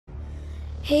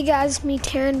Hey guys, me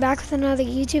Taryn back with another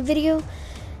YouTube video.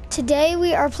 Today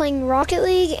we are playing Rocket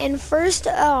League, and first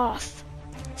off,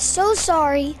 so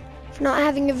sorry for not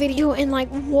having a video in like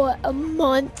a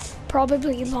month,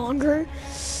 probably longer.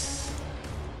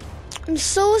 I'm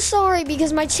so sorry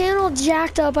because my channel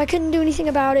jacked up. I couldn't do anything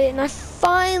about it, and I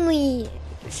finally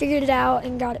figured it out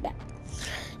and got it back.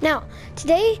 Now,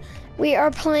 today we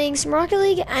are playing some Rocket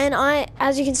League, and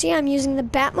as you can see, I'm using the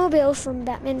Batmobile from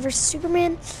Batman vs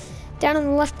Superman. Down in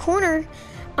the left corner,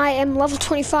 I am level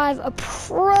 25, a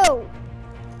pro.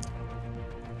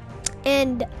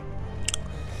 And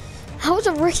I was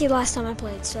a rookie last time I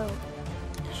played, so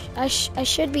I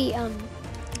should be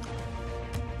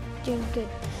doing good.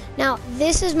 Now,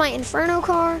 this is my Inferno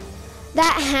car.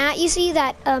 That hat, you see,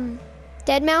 that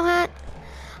Deadmau hat,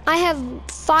 I have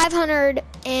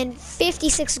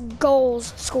 556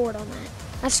 goals scored on that.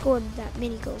 I've scored that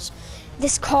many goals.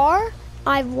 This car,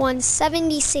 I've won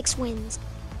 76 wins.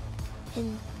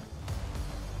 And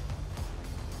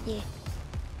yeah.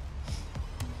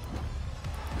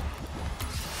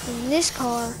 And this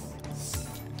car,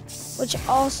 which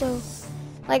also,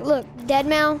 like, look,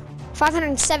 Deadmau,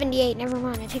 578, never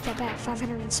mind, I take that back,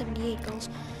 578 goals.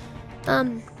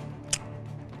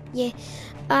 Yeah,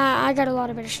 I got a lot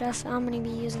of better stuff. I'm gonna be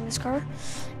using this car.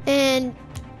 And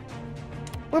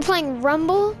we're playing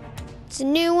Rumble. It's a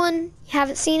new one. You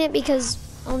haven't seen it because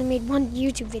I only made one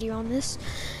YouTube video on this.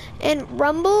 And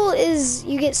Rumble is,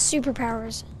 you get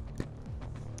superpowers.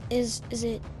 Is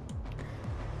it?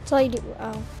 That's all you do.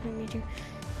 Oh, I need to.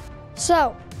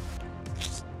 So,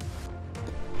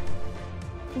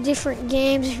 different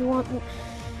games if you want more.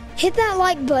 Hit that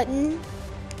like button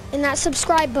and that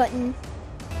subscribe button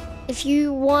if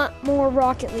you want more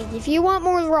Rocket League. If you want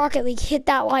more Rocket League, hit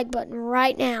that like button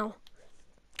right now.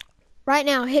 Right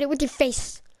now, hit it with your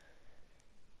face.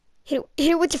 Hit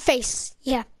it with your face.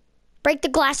 Yeah. Break the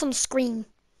glass on the screen.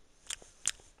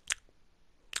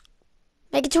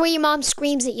 Make it to where your mom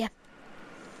screams at you.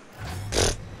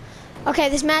 Okay,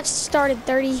 this match started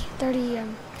 30,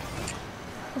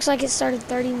 looks like it started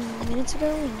 30 minutes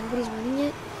ago and nobody's winning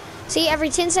it. See,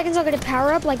 every 10 seconds I'll get a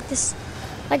power up like this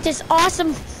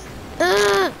awesome.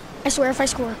 I swear if I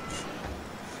score.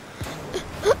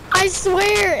 I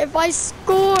swear if I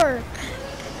score.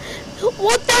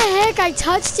 What the heck? I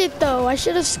touched it though. I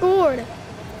should have scored.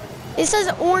 It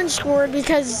says orange scored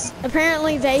because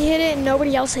apparently they hit it and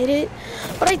nobody else hit it.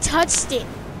 But I touched it.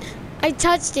 I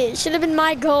touched it. It should have been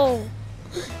my goal.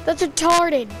 That's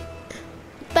retarded.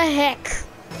 What the heck?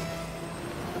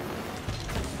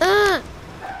 I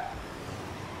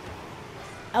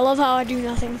love how I do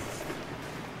nothing.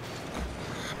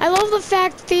 I love the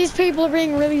fact that these people are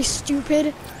being really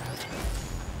stupid.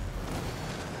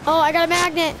 Oh, I got a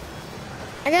magnet.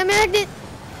 I got a magnet.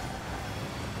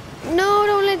 No,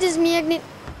 don't let this magnet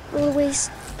go to waste.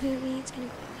 Apparently, it's gonna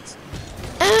go to waste.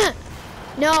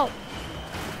 No.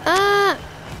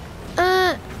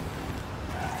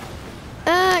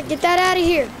 Get that out of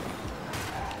here.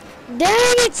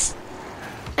 Dang it!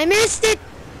 I missed it.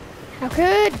 How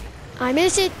could I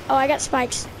miss it? Oh, I got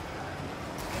spikes.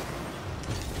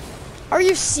 Are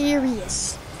you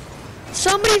serious?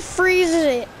 Somebody freezes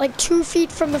it like 2 feet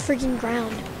from the freaking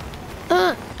ground.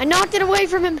 I knocked it away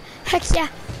from him. Heck yeah.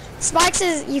 Spikes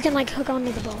is, you can like hook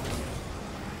onto the ball.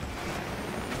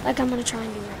 Like I'm gonna try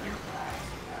and do right now.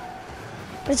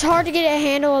 But it's hard to get a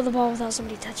handle of the ball without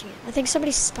somebody touching it. I think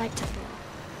somebody spiked the ball.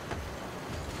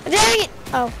 Dang it!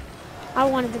 Oh, I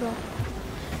wanted the ball.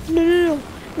 No,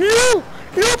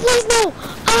 please no!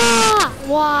 Ah,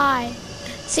 why?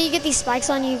 So you get these spikes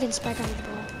on you, you can spike onto the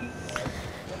ball.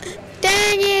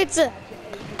 Dang it!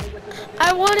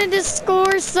 I wanted to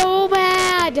score so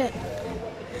bad.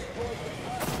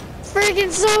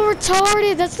 Freaking so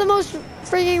retarded. That's the most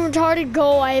freaking retarded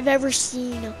goal I have ever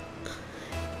seen.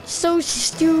 So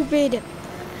stupid.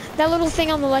 That little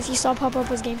thing on the left you saw pop up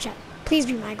was game chat. Please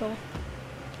be my goal.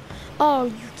 Oh,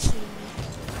 you kidding me?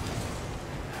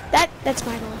 That's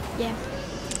my goal. Yeah.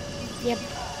 Yep.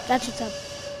 That's what's up.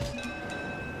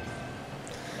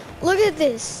 Look at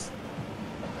this.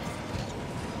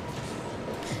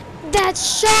 That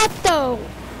shot though.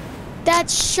 That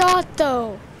shot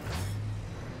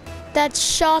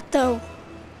though.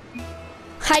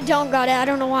 I don't got it. I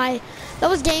don't know why. That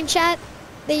was game chat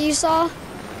that you saw.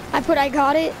 I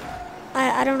got it.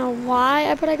 I don't know why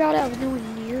I got it. I was nowhere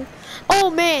near. Oh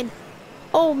man.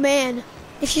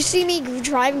 If you see me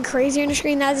driving crazy on the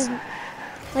screen, that is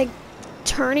like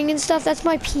turning and stuff. That's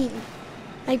my ping.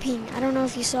 I don't know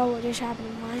if you saw what just happened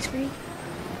on my screen,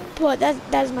 but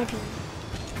that is my ping.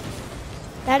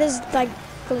 That is like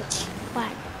glitch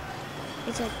lag.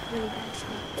 It's like really bad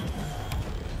for me.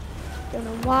 Don't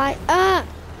know why.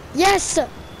 Yes!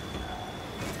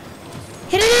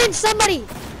 Hit it in, somebody!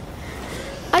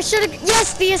 I should have,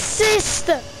 yes, the assist!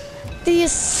 The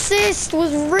assist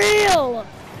was real!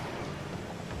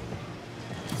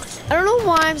 I don't know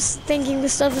why I'm thinking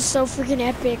this stuff is so freaking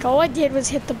epic. All I did was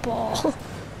hit the ball.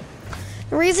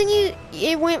 The reason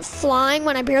it went flying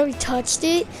when I barely touched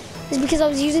it is because I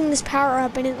was using this power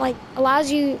up, and it like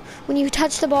allows you, when you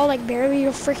touch the ball like barely,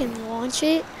 you'll freaking launch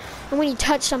it. And when you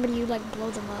touch somebody, you like blow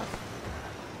them up.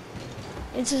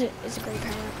 It's a great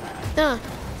power up.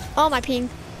 Oh my ping.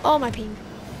 Oh my ping.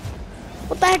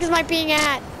 What the heck is my ping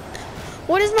at?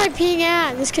 What is my ping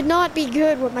at? This could not be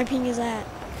good what my ping is at.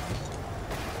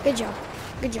 Good job.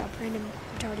 Good job, random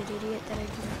retarded idiot that I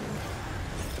didn't know.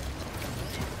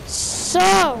 So,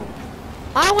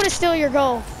 I want to steal your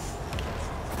goal.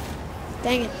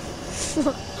 Dang it.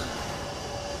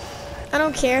 I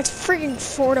don't care. It's freaking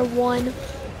 4-1.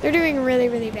 They're doing really,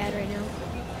 really bad right now.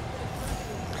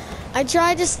 I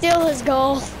tried to steal his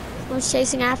goal. I was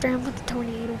chasing after him with the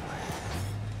tornado.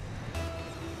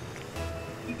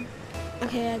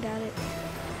 Okay, I got it.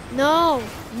 No!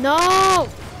 No!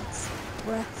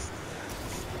 Bruh.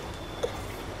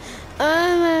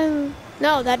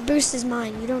 No, that boost is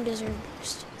mine. You don't deserve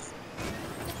boost.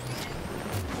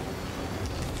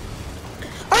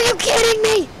 Are you kidding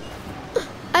me?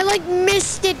 I like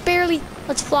missed it barely.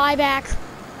 Let's fly back.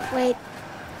 Wait.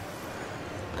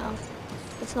 Oh,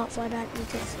 let's not fly back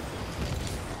because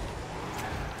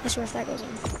I swear if that goes in.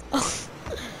 Oh,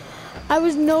 I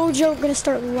was no joke gonna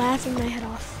start laughing my head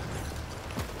off.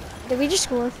 Did we just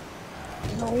score?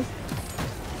 No.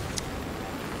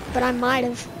 But I might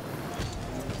have.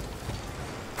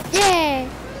 Yeah!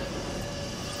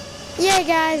 Yeah,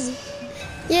 guys!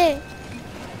 Yeah!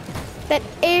 That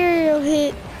aerial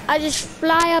hit. I just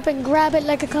fly up and grab it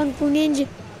like a Kung Fu Ninja.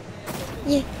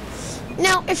 Yeah.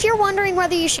 Now, if you're wondering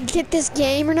whether you should get this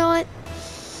game or not,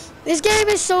 this game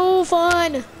is so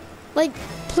fun. Like,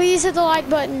 please hit the like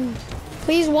button.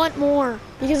 Please want more.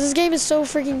 Because this game is so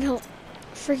freaking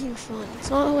fun. It's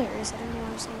not hilarious. I don't know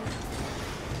what I'm saying.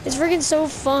 It's freaking so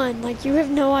fun. Like, you have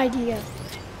no idea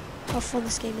how fun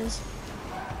this game is.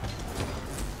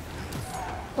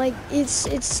 Like,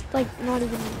 it's like not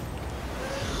even.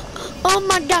 Oh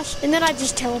my gosh! And then I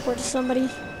just teleport to somebody.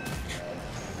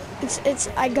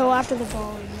 I go after the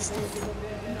ball instead.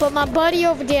 But my buddy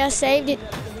over there saved it.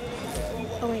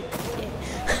 Oh wait,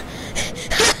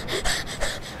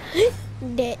 yeah.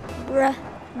 That bruh.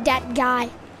 That guy.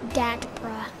 That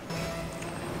bruh.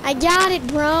 I got it,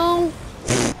 bro.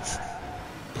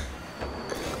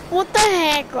 What the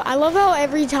heck? I love how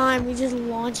every time we just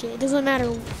launch it. It doesn't matter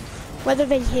whether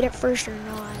they hit it first or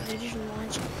not. We just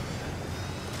launch it.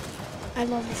 I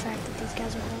love the fact that these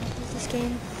guys are running with this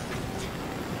game.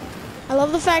 I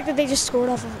love the fact that they just scored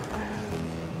off of it.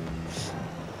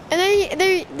 And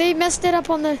they messed it up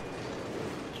on the...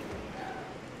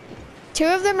 Two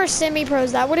of them are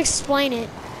semi-pros. That would explain it.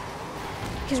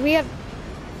 Because we have...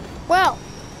 Well,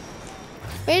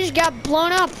 we just got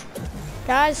blown up,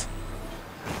 guys.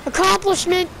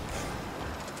 Accomplishment.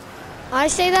 I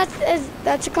say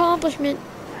that's accomplishment.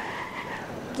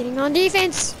 Getting on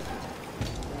defense.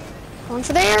 Going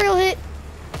for the aerial hit.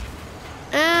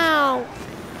 Ow.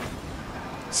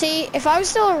 See, if I was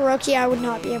still a rookie, I would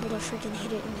not be able to freaking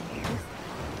hit it in the air.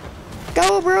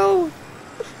 Go, bro.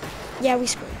 Yeah, we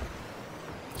scored.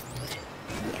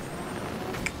 Yeah.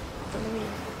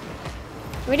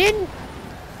 We didn't.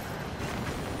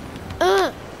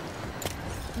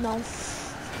 No.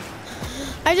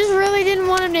 I just really didn't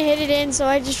want him to hit it in, so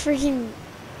I just freaking...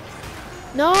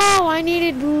 No, I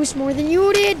needed boost more than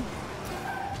you did.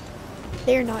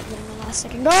 They're not getting the last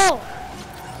second goal.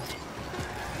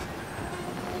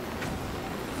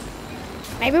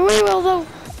 Maybe we will, though.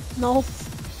 No.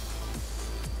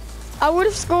 I would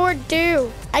have scored,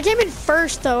 too. I came in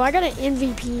first, though. I got an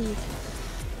MVP.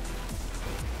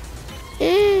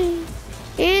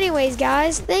 Anyways,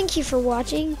 guys, thank you for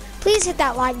watching. Please hit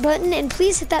that like button, and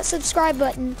please hit that subscribe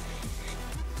button.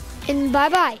 And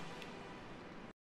bye-bye.